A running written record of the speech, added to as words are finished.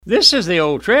This is the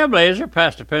old Trailblazer,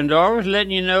 Pastor Pendarvis,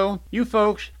 letting you know, you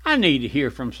folks, I need to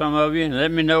hear from some of you, and let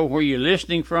me know where you're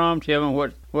listening from. Tell me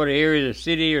what area of the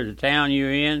city or the town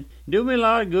you're in. Do me a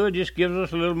lot of good, just gives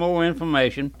us a little more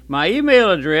information. My email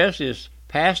address is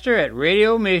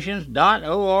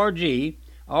pastor@radiomissions.org,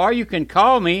 or you can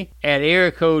call me at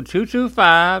area code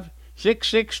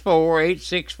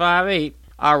 225-664-8658.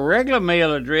 Our regular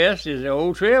mail address is the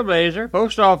Old Trailblazer,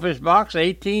 Post Office Box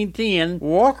 1810,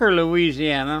 Walker,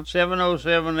 Louisiana,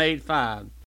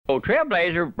 70785. Old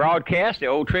Trailblazer broadcast, the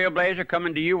Old Trailblazer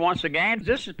coming to you once again.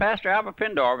 This is Pastor Albert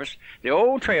Pendarvis, the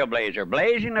Old Trailblazer,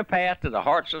 blazing the path to the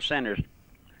hearts of sinners.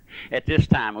 At this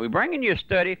time, we're bringing you a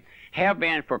study, have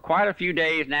been for quite a few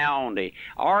days now, on the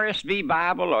RSV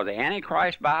Bible or the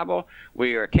Antichrist Bible.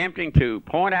 We are attempting to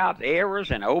point out the errors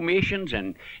and omissions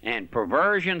and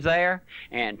perversions there,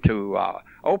 and to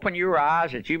open your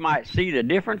eyes that you might see the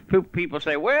difference. People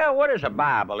say, well, what is a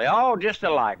Bible? They're all just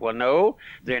alike. Well, no,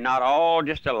 they're not all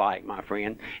just alike, my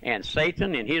friend. And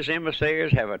Satan and his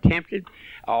emissaries have attempted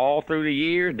all through the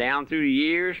years, down through the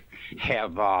years,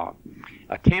 have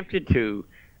attempted to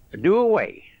do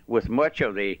away with much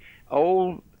of the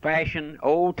old-fashioned,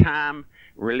 old-time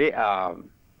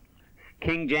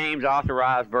King James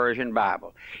Authorized Version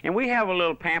Bible. And we have a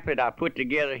little pamphlet I put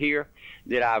together here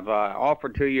that I've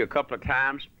offered to you a couple of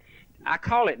times. I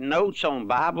call it Notes on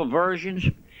Bible Versions.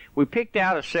 We picked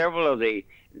out several of the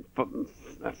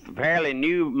fairly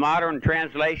new modern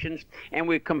translations, and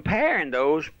we're comparing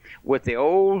those with the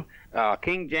old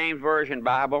King James Version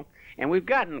Bible. And we've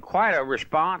gotten quite a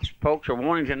response. Folks are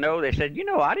wanting to know. They said, I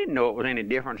didn't know it was any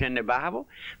difference in the Bible.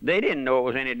 They didn't know it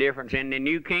was any difference in the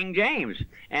New King James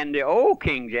and the Old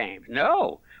King James.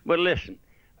 No. But listen,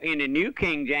 in the New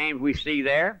King James, we see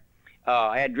there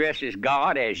addresses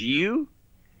God as you.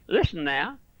 Listen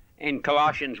now. In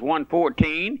Colossians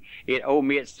 1:14, it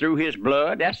omits through his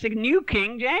blood. That's the New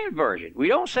King James Version. We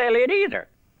don't say it either.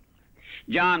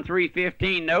 John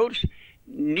 3:15 notes,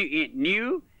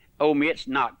 new omits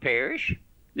not perish.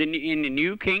 In the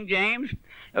New King James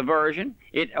Version,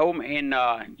 in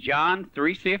John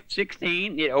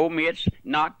 3:16, it omits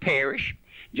not perish.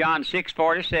 John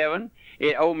 6:47,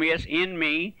 it omits in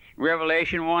me.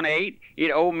 Revelation 1:8, it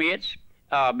omits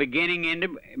beginning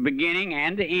and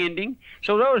the ending.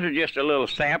 So those are just a little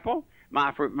sample,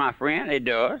 my friend. It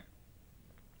does.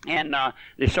 And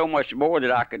there's so much more that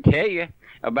I could tell you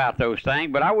about those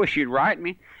things, but I wish you'd write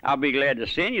me. I'll be glad to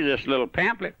send you this little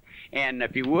pamphlet. And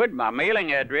if you would, my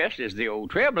mailing address is the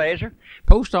Old Trailblazer,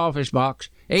 Post Office Box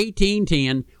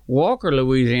 1810, Walker,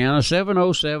 Louisiana,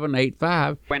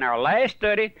 70785. In our last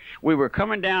study, we were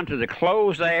coming down to the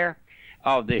close there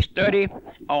of the study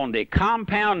on the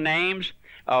compound names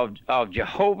of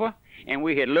Jehovah. And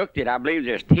we had looked at, I believe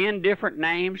there's 10 different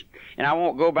names, and I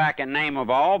won't go back and name them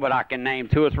all, but I can name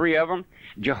 2 or 3 of them.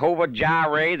 Jehovah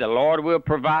Jireh, the Lord will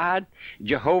provide.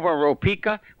 Jehovah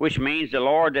Ropika, which means the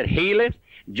Lord that healeth.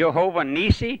 Jehovah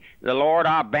Nisi, the Lord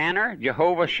our banner.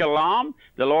 Jehovah Shalom,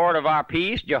 the Lord of our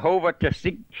peace. Jehovah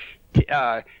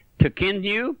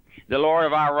Tekinu, the Lord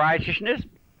of our righteousness.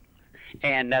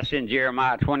 And that's in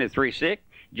Jeremiah 23:6.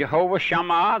 Jehovah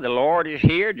Shammah, the Lord is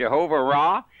here. Jehovah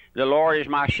Ra, the Lord is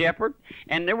my shepherd.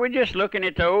 And then we're just looking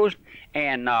at those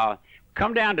and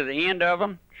come down to the end of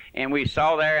them. And we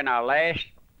saw there in our last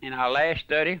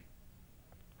study,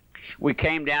 we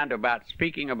came down to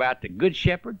speaking about the Good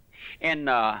Shepherd. And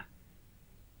the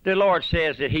Lord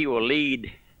says that he will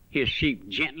lead his sheep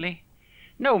gently.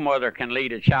 No mother can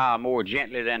lead a child more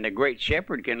gently than the great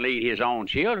shepherd can lead his own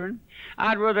children.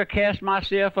 I'd rather cast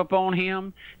myself upon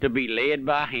him to be led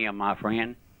by him, my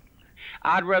friend.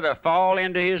 I'd rather fall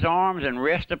into his arms and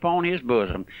rest upon his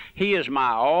bosom. He is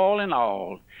my all in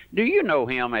all. Do you know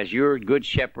him as your good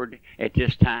shepherd at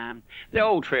this time? The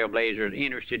Old Trailblazer is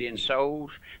interested in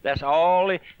souls. That's all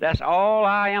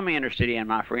I am interested in,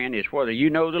 my friend, is whether you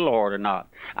know the Lord or not.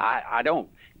 I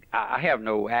have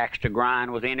no axe to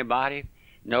grind with anybody.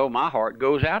 No, my heart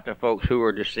goes out to folks who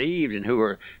are deceived and who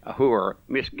are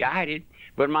misguided.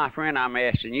 But my friend, I'm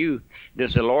asking you,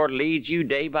 does the Lord lead you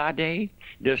day by day?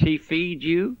 Does he feed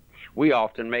you? We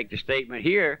often make the statement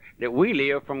here that we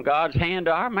live from God's hand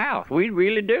to our mouth. We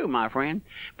really do, my friend.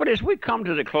 But as we come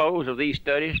to the close of these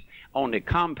studies on the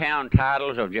compound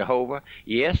titles of Jehovah,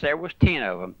 yes, there was 10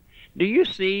 of them. Do you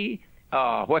see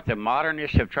what the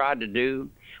modernists have tried to do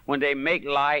when they make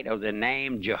light of the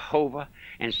name Jehovah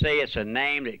and say it's a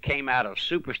name that came out of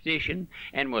superstition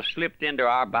and was slipped into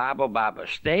our Bible by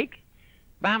mistake?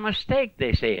 By mistake,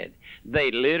 they said.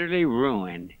 They literally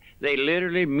ruined. They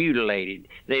literally mutilated.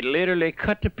 They literally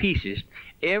cut to pieces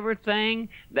everything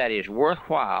that is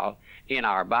worthwhile in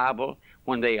our Bible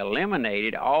when they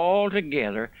eliminated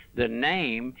altogether the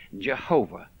name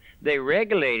Jehovah. They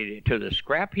regulated it to the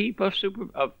scrap heap of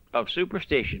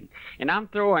superstition. And I'm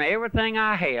throwing everything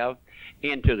I have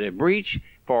into the breach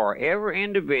for every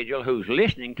individual who's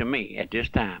listening to me at this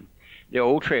time. The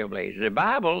old Trailblazer. The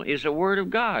Bible is the Word of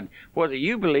God, whether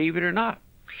you believe it or not.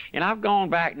 And I've gone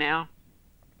back now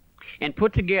and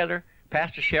put together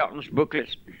Pastor Shelton's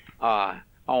booklets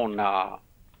on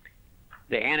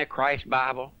the Antichrist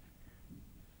Bible,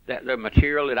 that the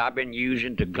material that I've been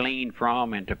using to glean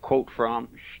from and to quote from.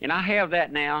 And I have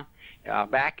that now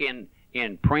back in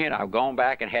print. I've gone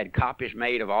back and had copies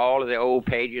made of all of the old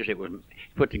pages. It was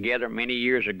put together many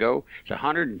years ago. It's a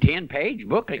 110-page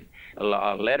booklet, a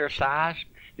letter size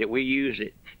that we use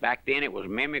it. Back then it was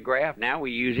mimeograph. Now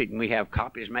we use it and we have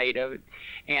copies made of it.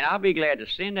 And I'll be glad to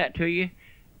send that to you.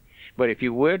 But if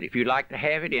you'd like to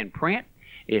have it in print,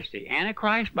 it's the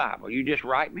Antichrist Bible. You just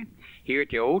write me here at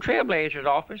the Old Trailblazer's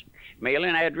office.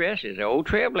 Mailing address is the Old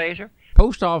Trailblazer,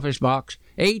 Post Office Box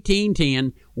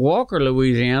 1810, Walker,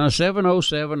 Louisiana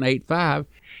 70785.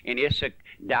 And it's a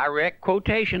direct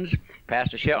quotations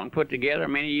Pastor Shelton put together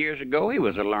many years ago. He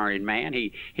was a learned man.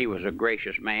 He was a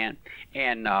gracious man,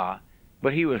 and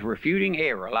but he was refuting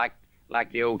error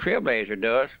like the Old Trailblazer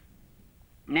does.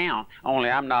 Now, only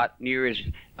I'm not near as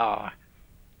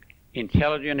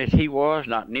intelligent as he was,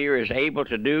 not near as able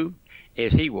to do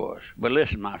as he was. But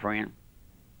listen, my friend,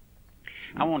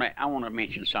 I want to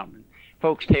mention something.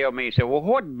 Folks tell me, say, well,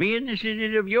 what business is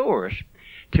it of yours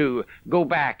to go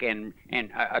back and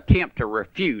attempt to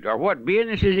refute, or what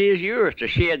business it is yours to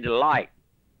shed the light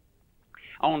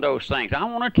on those things? I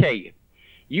want to tell you,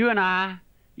 you and I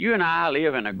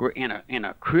live in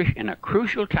a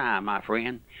crucial time, my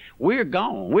friend. We're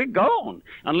gone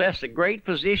unless the great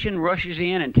physician rushes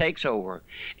in and takes over.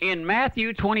 In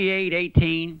Matthew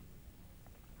 28:18,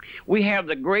 we have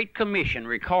the Great Commission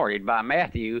recorded by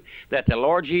Matthew that the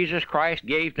Lord Jesus Christ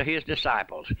gave to his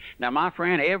disciples. Now, my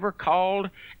friend, every called,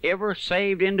 every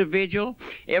saved individual,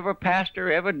 every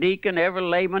pastor, every deacon, every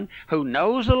layman who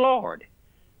knows the Lord,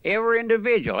 every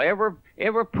individual,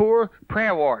 every poor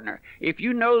prayer wardener, if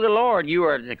you know the Lord, you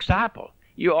are a disciple.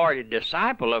 You are a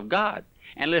disciple of God.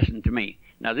 And listen to me.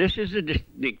 Now, this is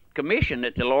the commission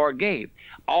that the Lord gave.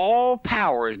 All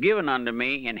power is given unto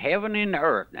me in heaven and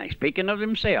earth. Now, he's speaking of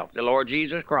himself, the Lord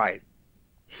Jesus Christ.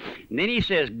 And then he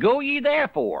says, go ye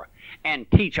therefore and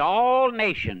teach all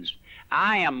nations.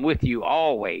 I am with you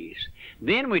always.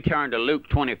 Then we turn to Luke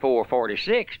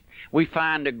 24:46. We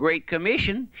find the Great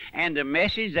Commission and the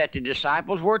message that the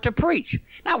disciples were to preach.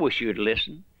 Now, I wish you'd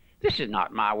listen. This is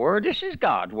not my word. This is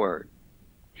God's word.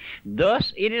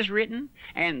 Thus it is written,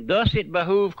 and thus it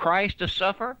behooved Christ to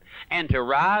suffer and to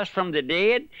rise from the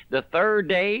dead the third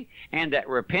day, and that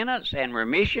repentance and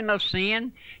remission of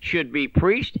sin should be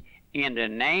preached in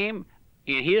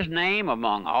his name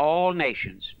among all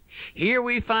nations. Here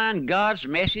we find God's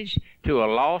message to a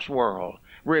lost world.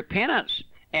 Repentance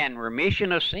and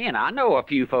remission of sin. I know a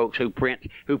few folks who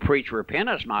preach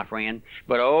repentance, my friend,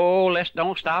 but let's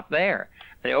don't stop there.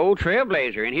 The Old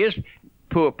Trailblazer in his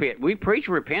pulpit, we preach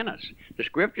repentance. The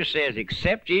scripture says,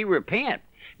 except ye repent.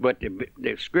 But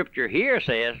the scripture here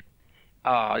says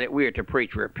that we are to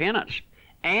preach repentance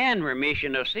and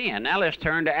remission of sin. Now let's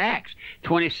turn to Acts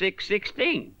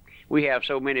 26:16. We have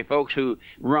so many folks who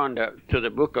run to the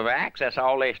book of Acts. That's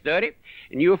all they study.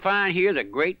 And you'll find here the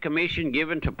Great Commission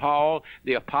given to Paul,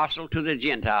 the apostle to the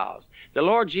Gentiles. The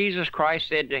Lord Jesus Christ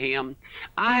said to him,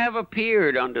 I have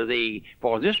appeared unto thee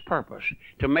for this purpose,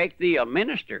 to make thee a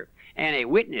minister and a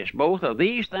witness both of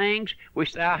these things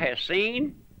which thou hast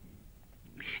seen,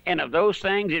 and of those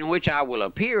things in which I will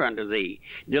appear unto thee,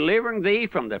 delivering thee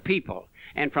from the people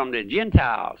and from the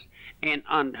Gentiles, and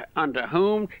unto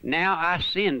whom now I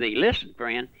send thee. Listen,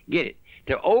 friend, get it.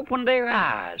 To open their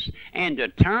eyes and to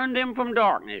turn them from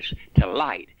darkness to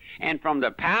light, and from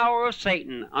the power of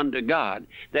Satan unto God,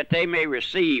 that they may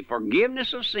receive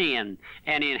forgiveness of sin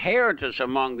and inheritance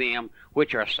among them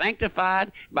which are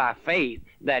sanctified by faith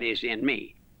that is in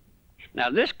me. Now,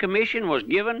 this commission was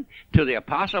given to the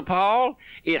Apostle Paul.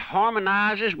 It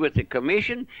harmonizes with the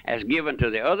commission as given to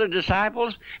the other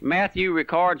disciples. Matthew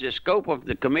records the scope of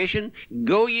the commission.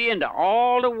 Go ye into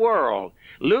all the world.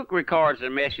 Luke records the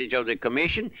message of the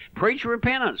commission. Preach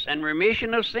repentance and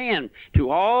remission of sin to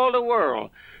all the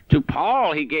world. To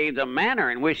Paul, he gave the manner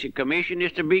in which the commission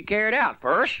is to be carried out.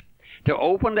 First, to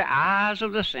open the eyes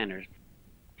of the sinners.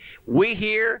 We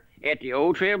here at the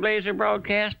Old Trailblazer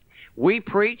broadcast, We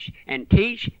preach and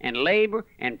teach and labor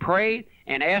and pray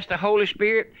and ask the Holy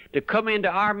Spirit to come into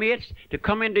our midst, to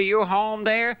come into your home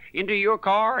there, into your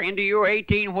car, into your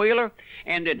 18-wheeler,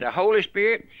 and that the Holy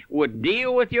Spirit would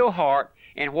deal with your heart.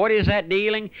 And what is that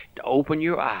dealing? To open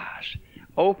your eyes.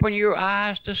 Open your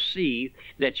eyes to see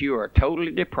that you are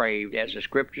totally depraved, as the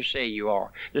Scriptures say you are.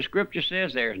 The Scripture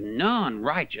says there's none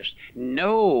righteous,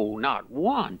 no, not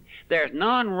one. There's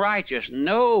none righteous,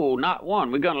 no, not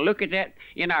one. We're going to look at that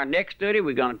in our next study.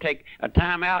 We're going to take a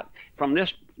time out from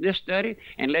this study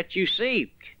and let you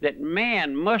see that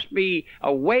man must be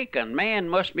awakened, man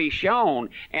must be shown.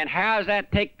 And how does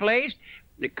that take place?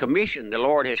 The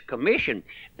Lord has commissioned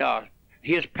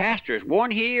his pastors,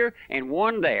 one here and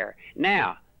one there.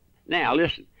 Now,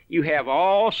 listen, you have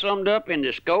all summed up in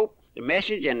the scope, the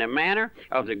message, and the manner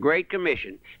of the Great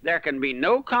Commission. There can be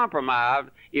no compromise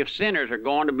if sinners are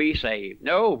going to be saved.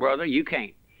 No, brother, you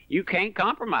can't. You can't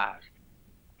compromise.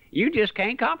 You just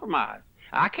can't compromise.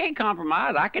 I can't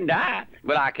compromise. I can die,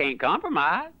 but I can't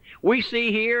compromise. We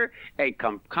see here a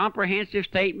comprehensive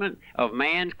statement of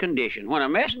man's condition. When a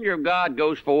messenger of God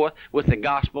goes forth with the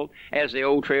gospel, as the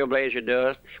old Trailblazer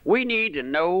does, we need to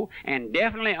know and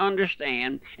definitely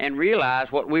understand and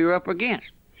realize what we're up against.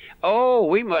 Oh,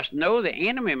 we must know the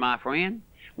enemy, my friend.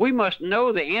 We must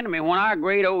know the enemy. When our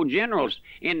great old generals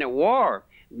in the war,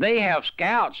 they have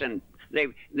scouts and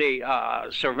they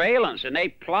surveillance, and they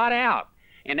plot out.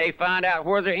 And they find out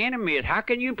where the enemy is. How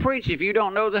can you preach if you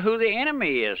don't know who the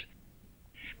enemy is?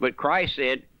 But Christ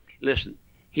said, listen,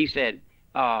 he said,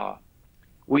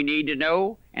 we need to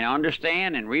know and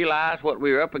understand and realize what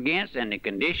we're up against and the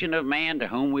condition of man to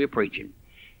whom we're preaching.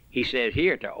 He says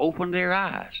here to open their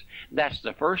eyes. That's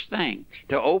the first thing,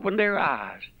 to open their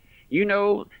eyes. You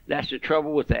know, that's the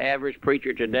trouble with the average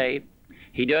preacher today.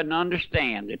 He doesn't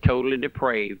understand the totally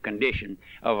depraved condition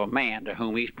of a man to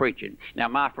whom he's preaching. Now,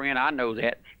 my friend, I know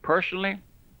that. Personally,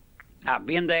 I've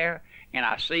been there, and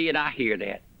I see and I hear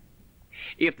that.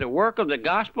 If the work of the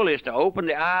gospel is to open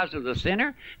the eyes of the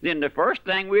sinner, then the first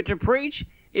thing we're to preach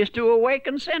is to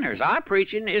awaken sinners. Our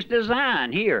preaching is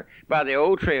designed here by the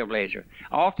old Trailblazer.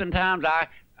 Oftentimes, I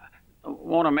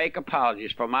want to make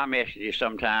apologies for my messages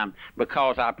sometimes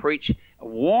because I preach a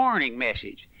warning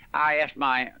message. I ask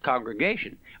my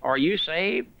congregation, are you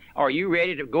saved? Are you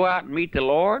ready to go out and meet the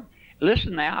Lord?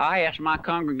 Listen now, I ask my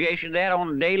congregation that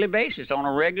on a daily basis, on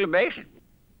a regular basis.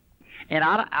 And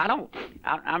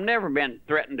I've never been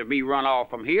threatened to be run off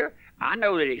from here. I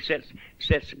know that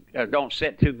it don't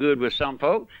sit too good with some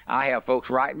folks. I have folks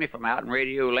write me from out in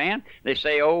Radio Land. They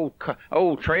say, old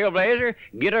Trailblazer,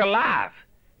 get a life.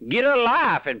 Get a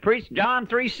life and preach John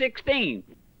 3:16.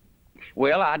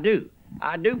 Well, I do.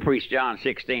 I do preach John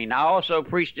 16. I also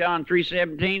preach John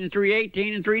 3:17 and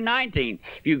 3:18 and 3:19.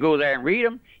 If you go there and read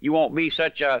them, you won't be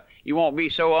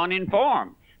so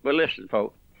uninformed. But listen,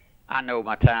 folks, I know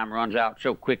my time runs out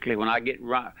so quickly when I get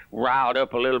riled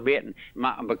up a little bit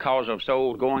because of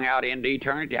souls going out into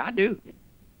eternity. I do.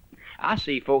 I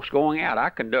see folks going out. I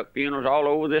conduct funerals all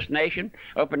over this nation,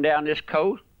 up and down this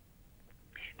coast.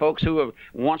 Folks who have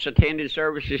once attended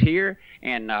services here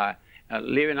and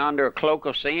living under a cloak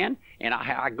of sin, and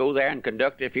I go there and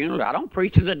conduct their funeral. I don't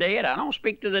preach to the dead. I don't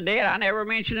speak to the dead. I never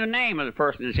mention the name of the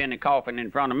person that's in the coffin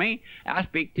in front of me. I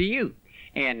speak to you.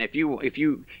 And if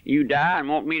you die and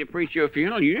want me to preach your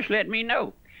funeral, you just let me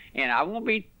know. And I won't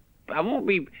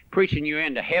be preaching you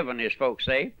into heaven, as folks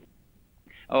say.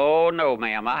 Oh no,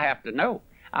 ma'am. I have to know.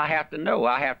 I have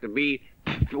to be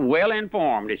well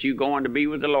informed that you're going to be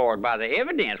with the Lord by the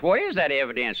evidence. What is that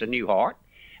evidence? A new heart,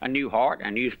 a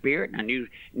new spirit, a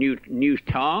new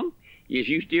tongue.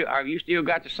 Have you still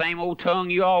got the same old tongue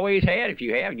you always had? If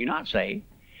you have, you're not saved.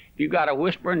 If you got a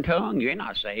whispering tongue, you're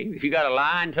not saved. If you got a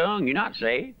lying tongue, you're not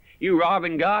saved. You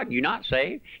robbing God, you're not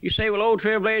saved. You say, well, old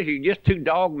Trailblazer, you're just too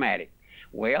dogmatic.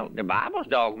 Well, the Bible's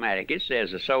dogmatic. It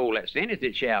says the soul that sinneth,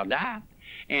 it shall die.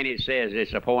 And it says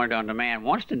it's appointed unto man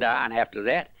once to die, and after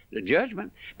that, the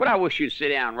judgment. But I wish you'd sit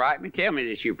down and write me. Tell me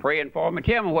that you're praying for me.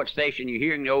 Tell me what station you're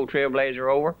hearing the old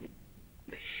Trailblazer over.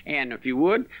 And if you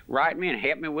would, write me and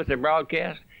help me with the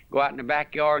broadcast. Go out in the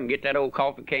backyard and get that old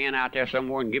coffee can out there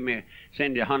somewhere and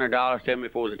send you $100 to me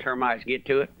before the termites get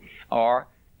to it.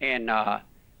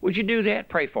 Would you do that?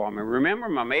 Pray for me. Remember,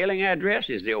 my mailing address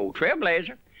is the old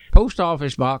Trailblazer, Post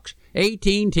Office Box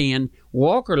 1810,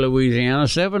 Walker, Louisiana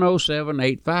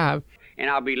 70785. And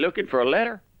I'll be looking for a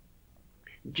letter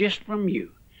just from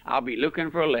you. I'll be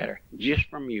looking for a letter just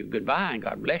from you. Goodbye, and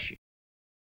God bless you.